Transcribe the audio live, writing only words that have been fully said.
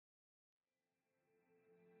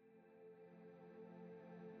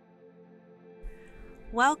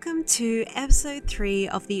Welcome to episode 3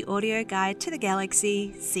 of the Audio Guide to the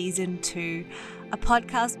Galaxy Season 2, a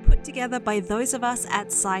podcast put together by those of us at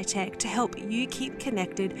SciTech to help you keep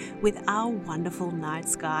connected with our wonderful night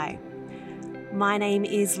sky. My name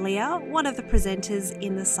is Leah, one of the presenters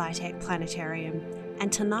in the SciTech Planetarium,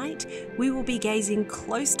 and tonight we will be gazing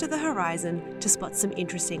close to the horizon to spot some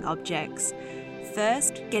interesting objects.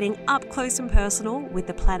 First, getting up close and personal with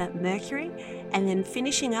the planet Mercury, and then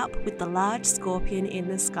finishing up with the large scorpion in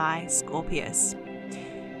the sky, Scorpius.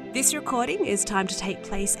 This recording is timed to take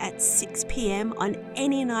place at 6 p.m. on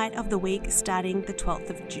any night of the week starting the 12th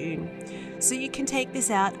of June. So you can take this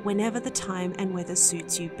out whenever the time and weather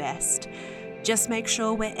suits you best. Just make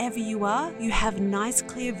sure wherever you are, you have nice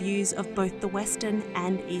clear views of both the western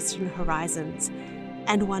and eastern horizons.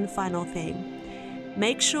 And one final thing.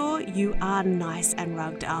 Make sure you are nice and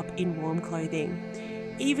rugged up in warm clothing.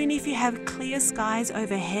 Even if you have clear skies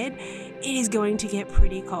overhead, it is going to get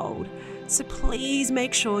pretty cold. So please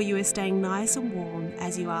make sure you are staying nice and warm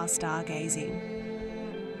as you are stargazing.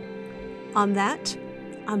 On that,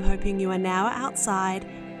 I'm hoping you are now outside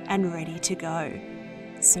and ready to go.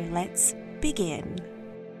 So let's begin.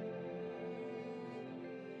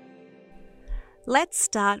 Let's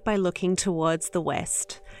start by looking towards the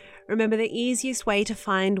west. Remember, the easiest way to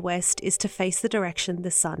find west is to face the direction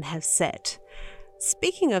the sun has set.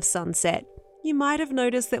 Speaking of sunset, you might have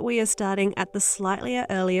noticed that we are starting at the slightly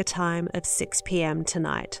earlier time of 6 p.m.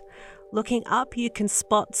 tonight. Looking up, you can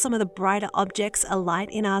spot some of the brighter objects alight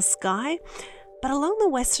in our sky, but along the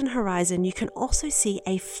western horizon, you can also see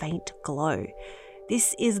a faint glow.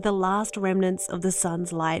 This is the last remnants of the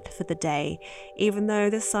sun's light for the day. Even though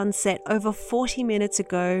the sun set over 40 minutes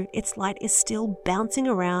ago, its light is still bouncing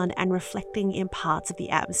around and reflecting in parts of the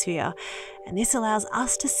atmosphere. And this allows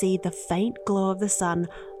us to see the faint glow of the sun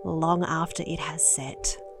long after it has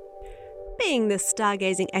set. Being the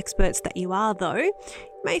stargazing experts that you are, though,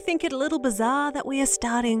 you may think it a little bizarre that we are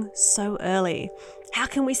starting so early. How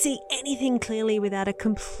can we see anything clearly without a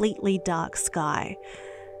completely dark sky?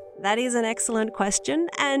 That is an excellent question,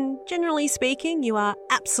 and generally speaking, you are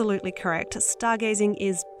absolutely correct. Stargazing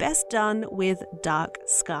is best done with dark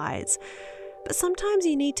skies. But sometimes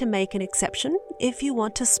you need to make an exception if you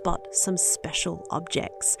want to spot some special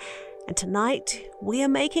objects. And tonight, we are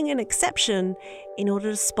making an exception in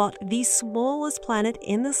order to spot the smallest planet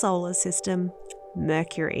in the solar system,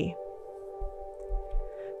 Mercury.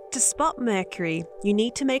 To spot Mercury, you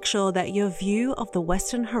need to make sure that your view of the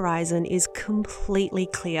western horizon is completely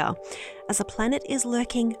clear, as the planet is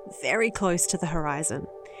lurking very close to the horizon.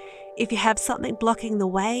 If you have something blocking the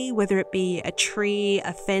way, whether it be a tree,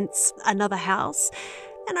 a fence, another house,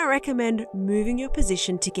 then I recommend moving your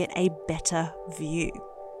position to get a better view.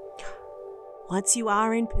 Once you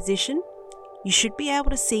are in position, you should be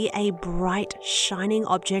able to see a bright, shining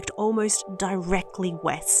object almost directly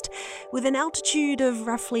west, with an altitude of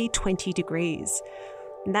roughly 20 degrees.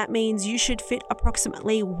 And that means you should fit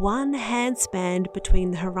approximately one hand span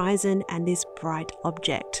between the horizon and this bright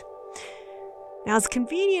object. Now, as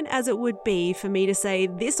convenient as it would be for me to say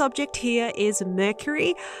this object here is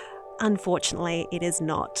Mercury, unfortunately it is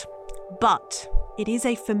not. But it is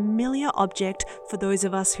a familiar object for those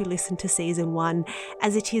of us who listen to Season 1,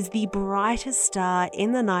 as it is the brightest star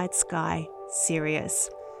in the night sky, Sirius.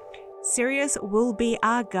 Sirius will be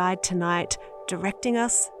our guide tonight, directing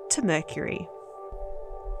us to Mercury.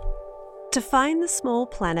 To find the small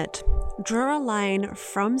planet, draw a line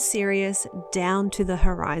from Sirius down to the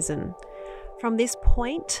horizon. From this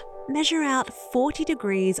point, measure out 40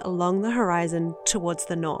 degrees along the horizon towards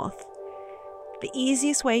the north. The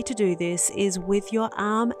easiest way to do this is with your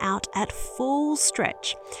arm out at full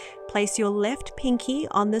stretch. Place your left pinky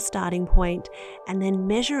on the starting point and then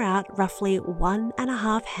measure out roughly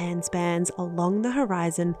 1.5 handspans along the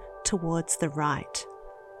horizon towards the right.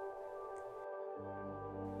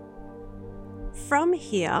 From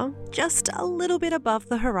here, just a little bit above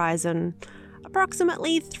the horizon,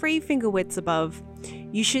 approximately 3 finger widths above,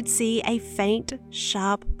 you should see a faint,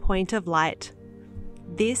 sharp point of light.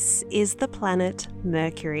 This is the planet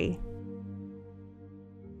Mercury.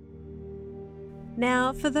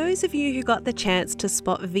 Now, for those of you who got the chance to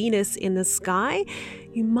spot Venus in the sky,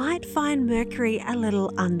 you might find Mercury a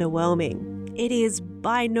little underwhelming. It is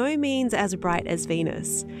by no means as bright as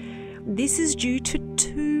Venus. This is due to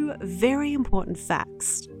 2 very important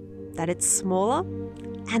facts: that it's smaller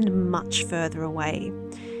and much further away.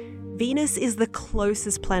 Venus is the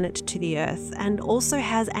closest planet to the Earth and also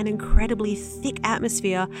has an incredibly thick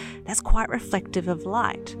atmosphere that's quite reflective of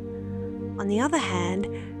light. On the other hand,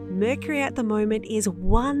 Mercury at the moment is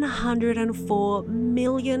 104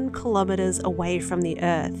 million kilometers away from the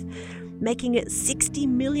Earth. making it 60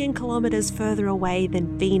 million kilometers further away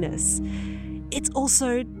than Venus. It's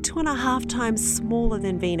also 2.5 times smaller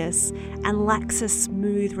than Venus and lacks a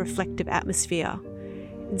smooth reflective atmosphere.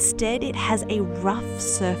 Instead, it has a rough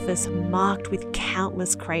surface marked with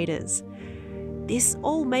countless craters. This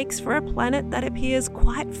all makes for a planet that appears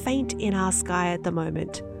quite faint in our sky at the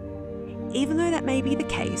moment. Even though that may be the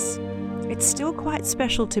case, it's still quite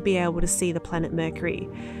special to be able to see the planet Mercury,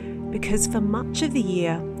 because for much of the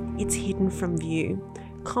year, it's hidden from view,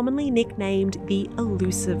 commonly nicknamed the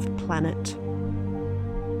elusive planet.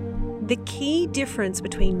 The key difference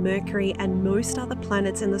between Mercury and most other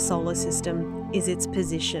planets in the solar system is its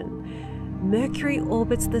position. Mercury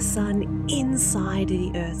orbits the Sun inside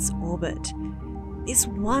the Earth's orbit. This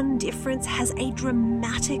one difference has a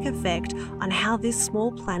dramatic effect on how this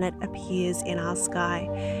small planet appears in our sky,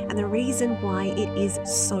 and the reason why it is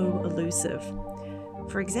so elusive.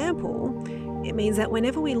 For example, it means that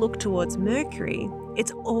whenever we look towards Mercury,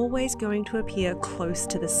 it's always going to appear close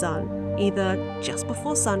to the Sun, either just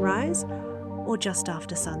before sunrise or just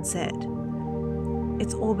after sunset.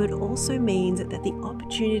 Its orbit also means that the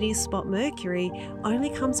opportunity to spot Mercury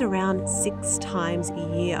only comes around 6 times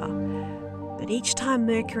a year. But each time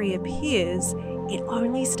Mercury appears, it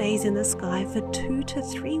only stays in the sky for 2 to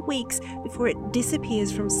 3 weeks before it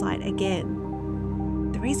disappears from sight again.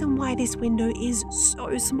 The reason why this window is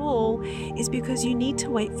so small is because you need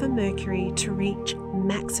to wait for Mercury to reach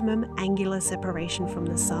maximum angular separation from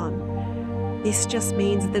the Sun. This just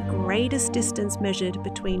means the greatest distance measured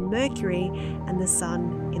between Mercury and the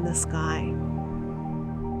Sun in the sky.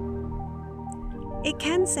 It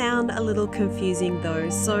can sound a little confusing though,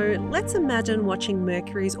 so let's imagine watching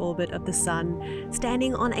Mercury's orbit of the Sun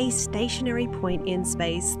standing on a stationary point in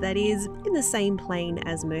space that is in the same plane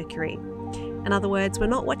as Mercury. In other words, we're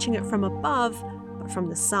not watching it from above, but from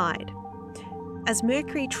the side. As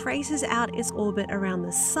Mercury traces out its orbit around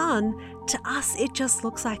the Sun, to us it just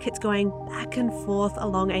looks like it's going back and forth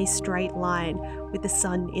along a straight line with the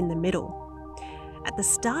Sun in the middle. At the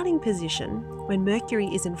starting position, when Mercury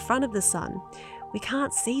is in front of the Sun, we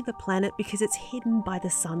can't see the planet because it's hidden by the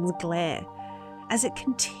Sun's glare. As it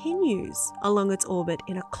continues along its orbit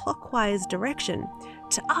in a clockwise direction,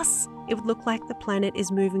 to us, it would look like the planet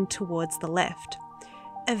is moving towards the left.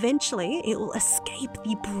 Eventually, it will escape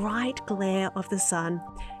the bright glare of the Sun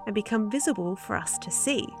and become visible for us to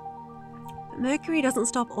see. But Mercury doesn't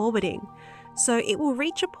stop orbiting, so it will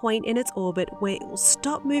reach a point in its orbit where it will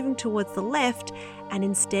stop moving towards the left and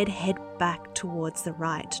instead head back towards the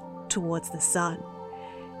right, towards the Sun.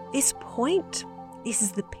 This point, this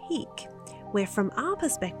is the peak, where from our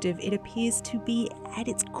perspective it appears to be at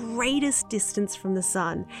its greatest distance from the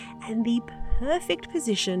Sun and the perfect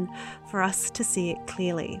position for us to see it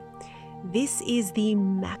clearly. This is the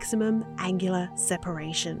maximum angular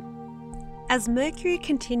separation. As Mercury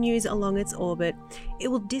continues along its orbit, it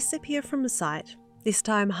will disappear from sight, this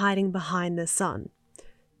time hiding behind the Sun.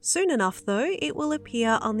 Soon enough though, it will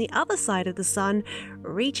appear on the other side of the Sun,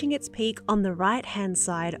 reaching its peak on the right-hand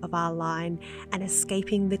side of our line and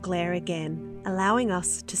escaping the glare again, allowing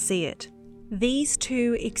us to see it. These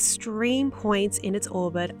two extreme points in its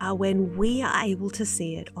orbit are when we are able to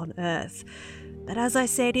see it on Earth. But as I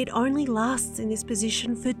said, it only lasts in this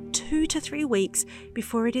position for 2 to 3 weeks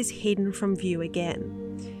before it is hidden from view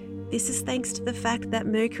again. This is thanks to the fact that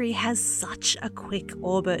Mercury has such a quick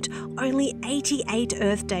orbit, only 88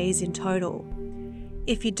 Earth days in total.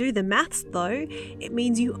 If you do the maths though, it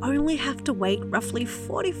means you only have to wait roughly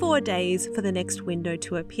 44 days for the next window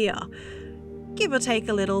to appear. Give or take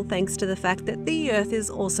a little, thanks to the fact that the Earth is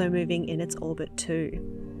also moving in its orbit too.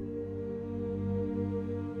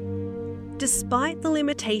 Despite the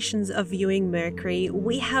limitations of viewing Mercury,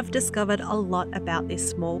 we have discovered a lot about this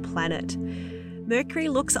small planet. Mercury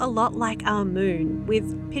looks a lot like our moon,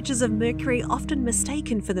 with pictures of Mercury often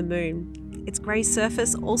mistaken for the moon. Its grey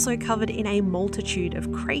surface also covered in a multitude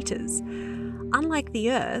of craters. Unlike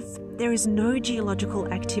the Earth, there is no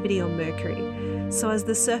geological activity on Mercury, so as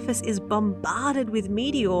the surface is bombarded with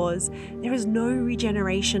meteors, there is no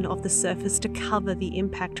regeneration of the surface to cover the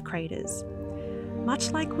impact craters.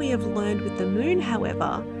 Much like we have learned with the moon,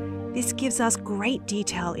 however, this gives us great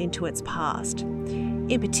detail into its past.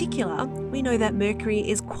 In particular, we know that Mercury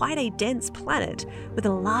is quite a dense planet with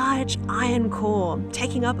a large iron core,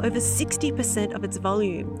 taking up over 60% of its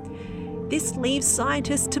volume. This leaves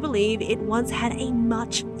scientists to believe it once had a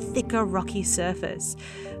much thicker rocky surface,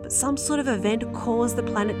 but some sort of event caused the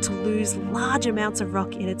planet to lose large amounts of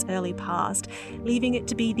rock in its early past, leaving it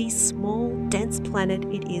to be the small, dense planet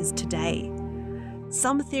it is today.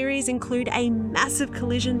 Some theories include a massive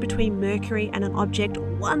collision between Mercury and an object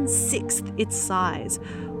 1/6 its size,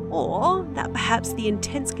 or that perhaps the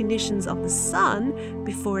intense conditions of the sun,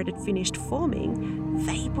 before it had finished forming,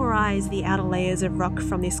 vaporized the outer layers of rock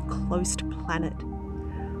from this close planet.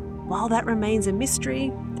 While that remains a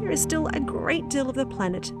mystery, there is still a great deal of the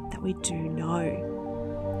planet that we do know.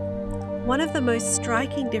 One of the most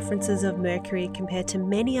striking differences of Mercury compared to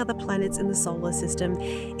many other planets in the solar system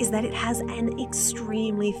is that it has an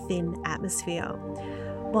extremely thin atmosphere.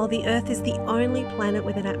 While the Earth is the only planet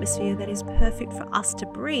with an atmosphere that is perfect for us to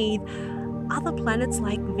breathe, other planets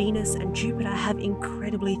like Venus and Jupiter have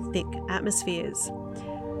incredibly thick atmospheres.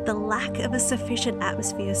 The lack of a sufficient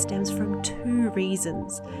atmosphere stems from two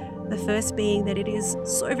reasons. The first being that it is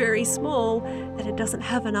so very small that it doesn't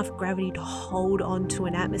have enough gravity to hold on to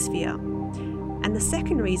an atmosphere. And the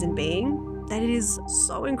second reason being that it is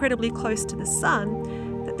so incredibly close to the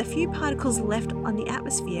sun that the few particles left on the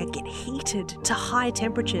atmosphere get heated to high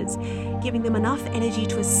temperatures, giving them enough energy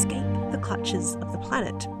to escape the clutches of the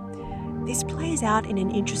planet. This plays out in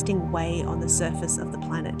an interesting way on the surface of the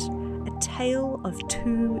planet, a tale of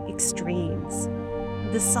two extremes.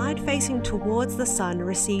 The side facing towards the sun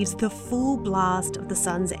receives the full blast of the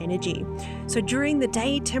sun's energy. So during the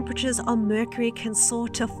day, temperatures on Mercury can soar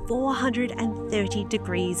to 430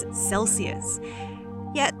 degrees Celsius.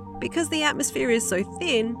 Yet, because the atmosphere is so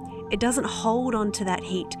thin, it doesn't hold on to that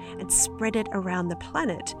heat and spread it around the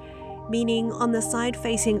planet, meaning on the side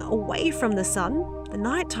facing away from the sun, the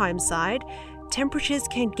nighttime side, temperatures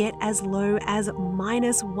can get as low as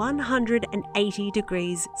minus 180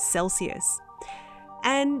 degrees Celsius.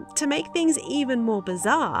 And to make things even more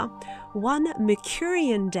bizarre, one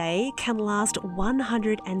Mercurian day can last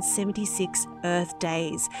 176 Earth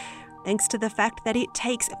days, thanks to the fact that it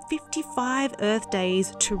takes 55 Earth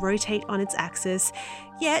days to rotate on its axis,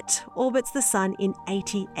 yet orbits the Sun in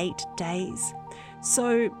 88 days.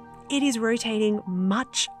 So it is rotating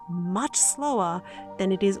much, much slower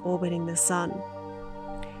than it is orbiting the Sun.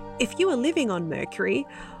 If you were living on Mercury,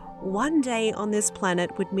 one day on this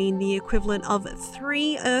planet would mean the equivalent of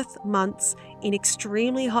 3 Earth months in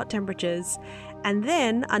extremely hot temperatures, and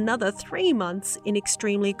then another 3 months in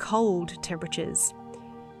extremely cold temperatures.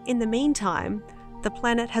 In the meantime, the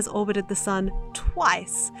planet has orbited the Sun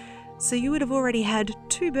twice, so you would have already had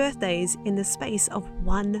 2 birthdays in the space of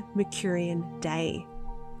 1 Mercurian day.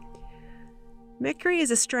 Mercury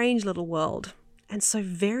is a strange little world, and so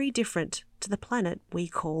very different to the planet we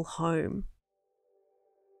call home.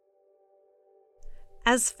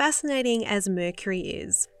 As fascinating as Mercury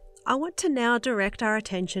is, I want to now direct our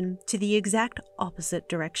attention to the exact opposite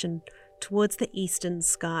direction, towards the eastern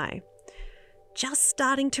sky. Just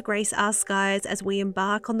starting to grace our skies as we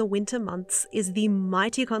embark on the winter months is the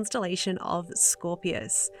mighty constellation of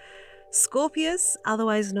Scorpius. Scorpius,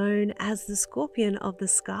 otherwise known as the Scorpion of the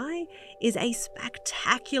sky, is a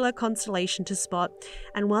spectacular constellation to spot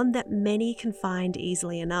and one that many can find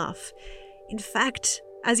easily enough. In fact,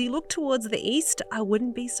 as you look towards the east, I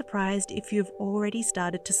wouldn't be surprised if you've already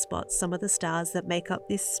started to spot some of the stars that make up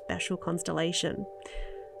this special constellation.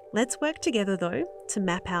 Let's work together though to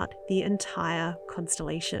map out the entire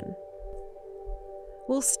constellation.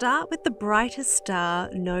 We'll start with the brightest star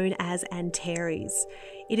known as Antares.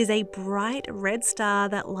 It is a bright red star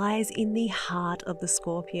that lies in the heart of the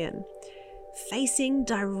Scorpion. Facing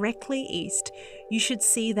directly east, you should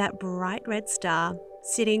see that bright red star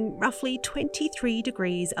sitting roughly 23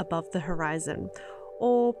 degrees above the horizon,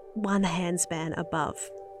 or 1 handspan above.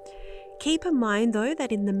 Keep in mind though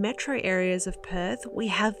that in the metro areas of Perth we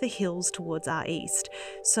have the hills towards our east,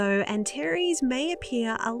 so Antares may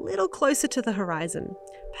appear a little closer to the horizon,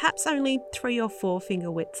 perhaps only 3 or 4 finger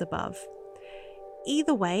widths above.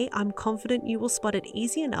 Either way, I'm confident you will spot it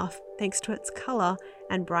easy enough thanks to its colour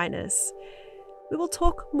and brightness. We will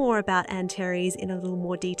talk more about Antares in a little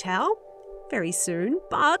more detail very soon,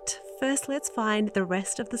 but first let's find the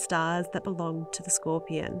rest of the stars that belong to the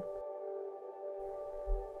Scorpion.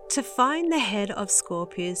 To find the head of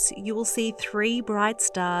Scorpius, you will see 3 bright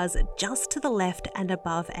stars just to the left and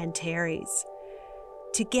above Antares.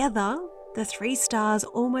 Together, the 3 stars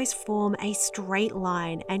almost form a straight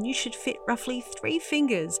line, and you should fit roughly 3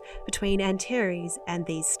 fingers between Antares and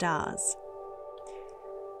these stars.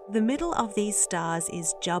 The middle of these stars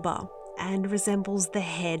is Jubba and resembles the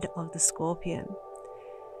head of the Scorpion.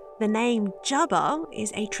 The name Jubba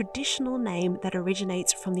is a traditional name that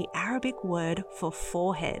originates from the Arabic word for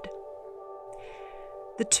forehead.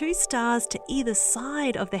 The 2 stars to either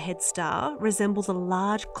side of the head star resemble the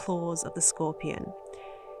large claws of the Scorpion.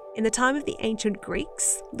 In the time of the ancient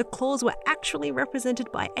Greeks, the claws were actually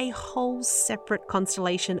represented by a whole separate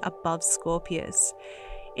constellation above Scorpius.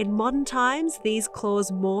 In modern times, these claws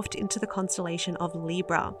morphed into the constellation of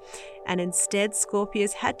Libra, and instead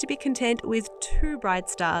Scorpius had to be content with 2 bright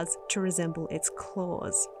stars to resemble its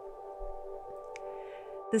claws.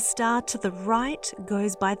 The star to the right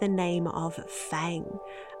goes by the name of Fang,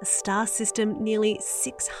 a star system nearly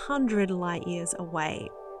 600 light years away.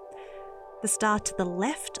 The star to the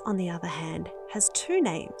left, on the other hand, has 2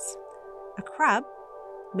 names, a crab,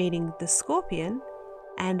 meaning the scorpion,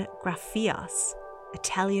 and Graphias,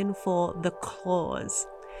 Italian for the claws.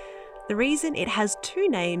 The reason it has 2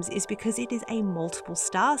 names is because it is a multiple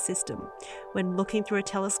star system. When looking through a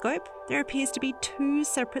telescope, there appears to be 2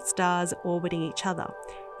 separate stars orbiting each other,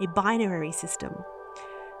 a binary system.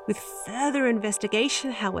 With further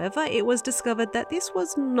investigation, however, it was discovered that this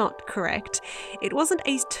was not correct. It wasn't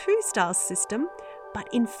a 2-star system, but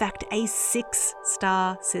in fact a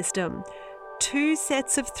 6-star system. 2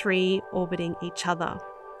 sets of 3 orbiting each other.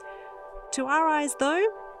 To our eyes, though,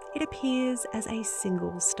 it appears as a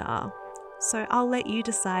single star. So I'll let you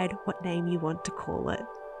decide what name you want to call it.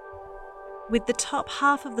 With the top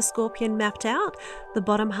half of the Scorpion mapped out, the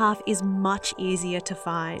bottom half is much easier to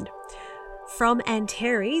find. From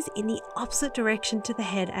Antares, in the opposite direction to the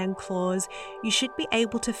head and claws, you should be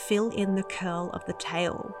able to fill in the curl of the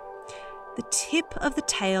tail. The tip of the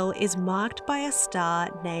tail is marked by a star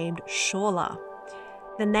named Shawla.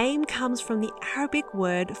 The name comes from the Arabic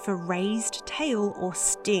word for raised tail or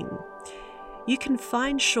sting. You can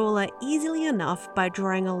find Shawla easily enough by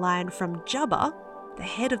drawing a line from Jubba, the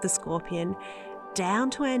head of the scorpion, down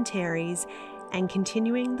to Antares and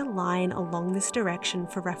continuing the line along this direction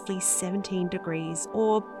for roughly 17 degrees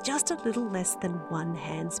or just a little less than 1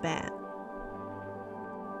 handspan.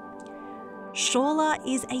 Shawla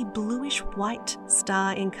is a bluish-white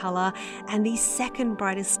star in colour and the second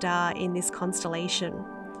brightest star in this constellation.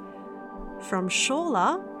 From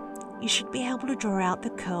Shawla, you should be able to draw out the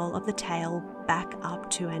curl of the tail back up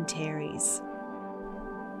to Antares.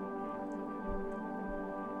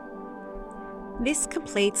 This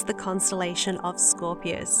completes the constellation of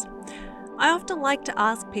Scorpius. I often like to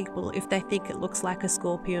ask people if they think it looks like a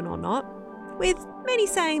scorpion or not, with many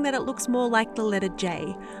saying that it looks more like the letter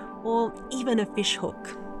J, or even a fish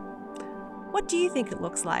hook. What do you think it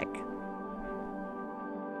looks like?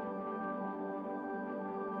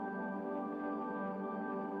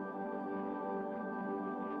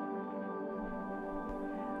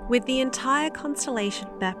 With the entire constellation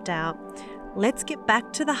mapped out, let's get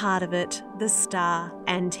back to the heart of it, the star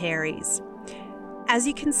Antares. As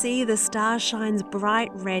you can see, the star shines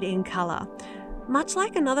bright red in colour, much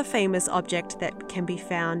like another famous object that can be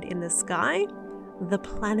found in the sky, the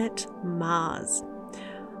planet Mars.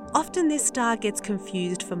 Often this star gets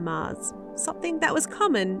confused for Mars, something that was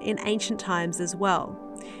common in ancient times as well.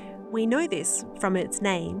 We know this from its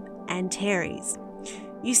name, Antares.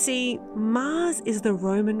 You see, Mars is the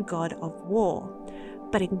Roman god of war,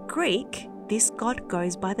 but in Greek, this god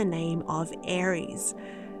goes by the name of Ares.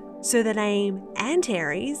 So the name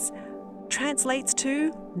Antares translates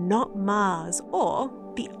to not Mars, or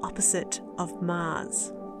the opposite of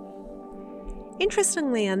Mars.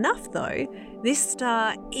 Interestingly enough though, this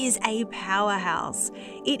star is a powerhouse.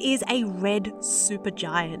 It is a red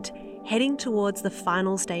supergiant, heading towards the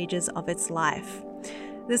final stages of its life.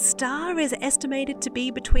 The star is estimated to be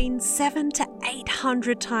between 700 to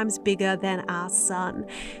 800 times bigger than our Sun,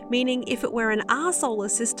 meaning if it were in our solar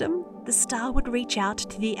system, the star would reach out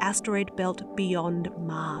to the asteroid belt beyond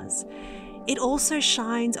Mars. It also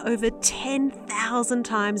shines over 10,000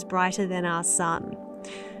 times brighter than our Sun.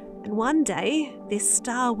 And one day, this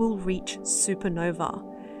star will reach supernova.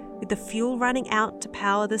 With the fuel running out to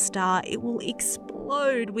power the star, it will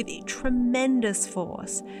explode with tremendous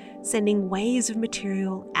force, sending waves of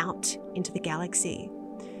material out into the galaxy.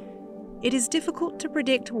 It is difficult to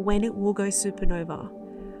predict when it will go supernova,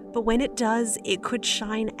 but when it does, it could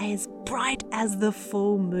shine as bright as the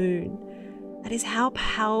full moon. That is how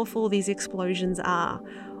powerful these explosions are,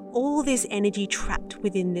 all this energy trapped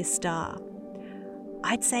within this star.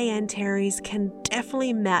 I'd say Antares can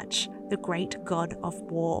definitely match the great god of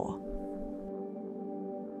war.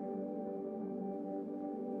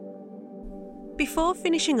 Before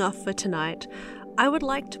finishing off for tonight, I would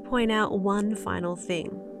like to point out one final thing.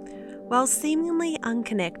 While seemingly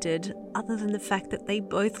unconnected, other than the fact that they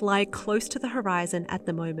both lie close to the horizon at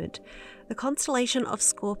the moment, the constellation of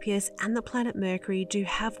Scorpius and the planet Mercury do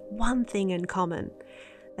have one thing in common.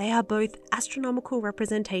 They are both astronomical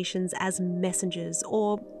representations as messengers,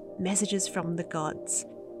 or messages from the gods.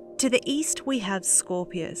 To the east we have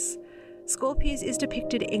Scorpius. Scorpius is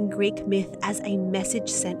depicted in Greek myth as a message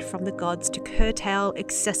sent from the gods to curtail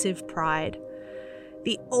excessive pride.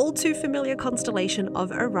 The all too familiar constellation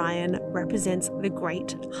of Orion represents the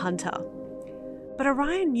Great Hunter. But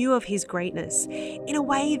Orion knew of his greatness in a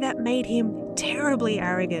way that made him terribly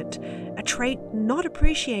arrogant, a trait not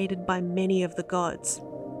appreciated by many of the gods.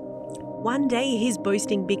 One day his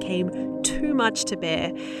boasting became too much to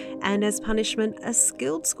bear, and as punishment, a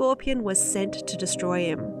skilled scorpion was sent to destroy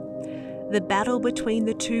him. The battle between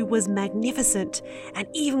the two was magnificent and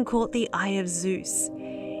even caught the eye of Zeus.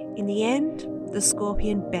 In the end, the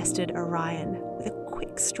scorpion bested Orion with a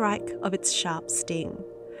quick strike of its sharp sting.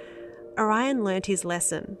 Orion learnt his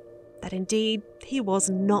lesson, that indeed he was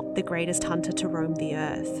not the greatest hunter to roam the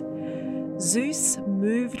earth. Zeus,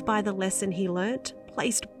 moved by the lesson he learnt,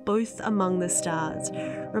 placed both among the stars,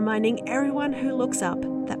 reminding everyone who looks up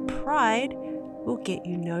that pride will get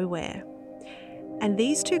you nowhere. And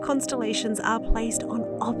these two constellations are placed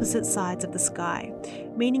on opposite sides of the sky,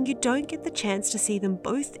 meaning you don't get the chance to see them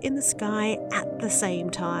both in the sky at the same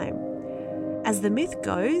time. As the myth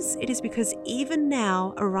goes, it is because even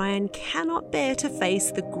now Orion cannot bear to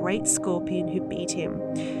face the great scorpion who beat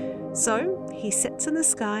him. So he sits in the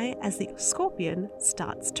sky as the scorpion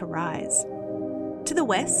starts to rise. To the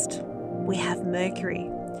west, we have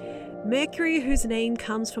Mercury. Mercury, whose name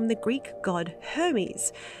comes from the Greek god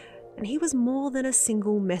Hermes, and he was more than a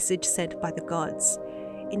single message sent by the gods.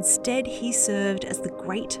 Instead, he served as the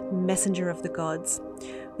great messenger of the gods.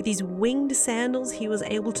 With his winged sandals, he was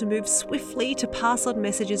able to move swiftly to pass on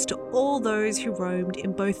messages to all those who roamed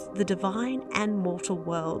in both the divine and mortal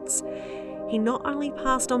worlds. He not only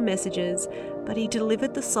passed on messages, but he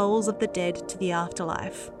delivered the souls of the dead to the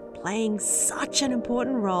afterlife, playing such an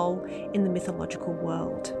important role in the mythological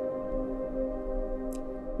world.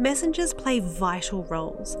 Messengers play vital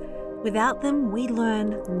roles. Without them, we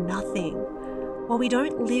learn nothing. While we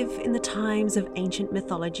don't live in the times of ancient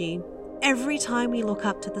mythology, every time we look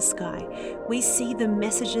up to the sky, we see the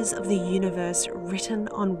messages of the universe written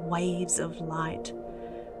on waves of light.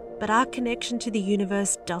 But our connection to the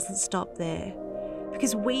universe doesn't stop there,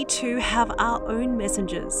 because we too have our own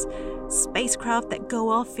messengers, spacecraft that go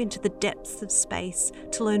off into the depths of space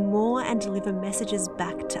to learn more and deliver messages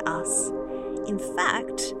back to us. In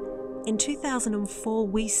fact, in 2004,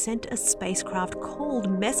 we sent a spacecraft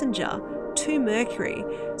called Messenger to Mercury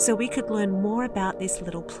so we could learn more about this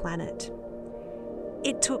little planet.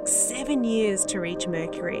 It took 7 years to reach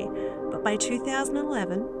Mercury, but by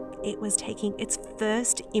 2011, it was taking its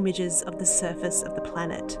first images of the surface of the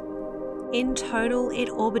planet. In total, it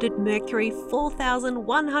orbited Mercury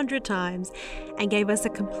 4,100 times and gave us a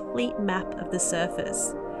complete map of the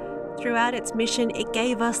surface. Throughout its mission, it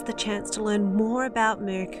gave us the chance to learn more about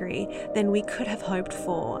Mercury than we could have hoped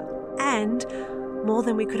for, and more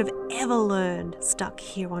than we could have ever learned stuck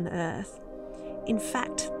here on Earth. In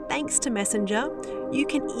fact, thanks to Messenger, you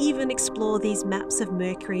can even explore these maps of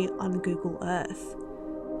Mercury on Google Earth.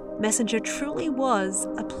 Messenger truly was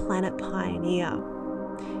a planet pioneer.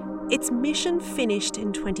 Its mission finished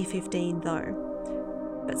in 2015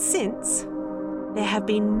 though, but since, there have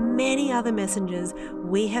been many other messengers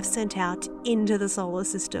we have sent out into the solar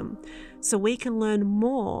system, so we can learn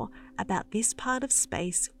more about this part of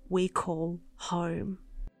space we call home.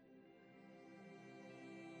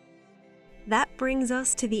 That brings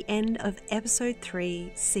us to the end of Episode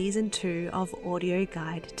 3, Season 2 of Audio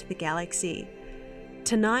Guide to the Galaxy.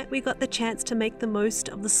 Tonight we got the chance to make the most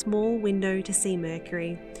of the small window to see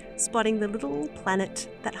Mercury, spotting the little planet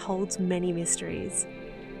that holds many mysteries.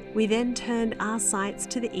 We then turned our sights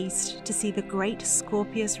to the east to see the great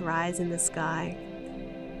Scorpius rise in the sky.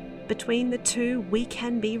 Between the two, we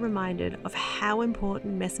can be reminded of how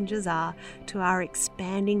important messengers are to our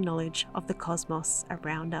expanding knowledge of the cosmos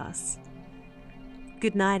around us.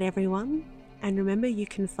 Good night, everyone, and remember you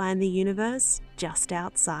can find the universe just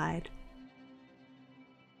outside.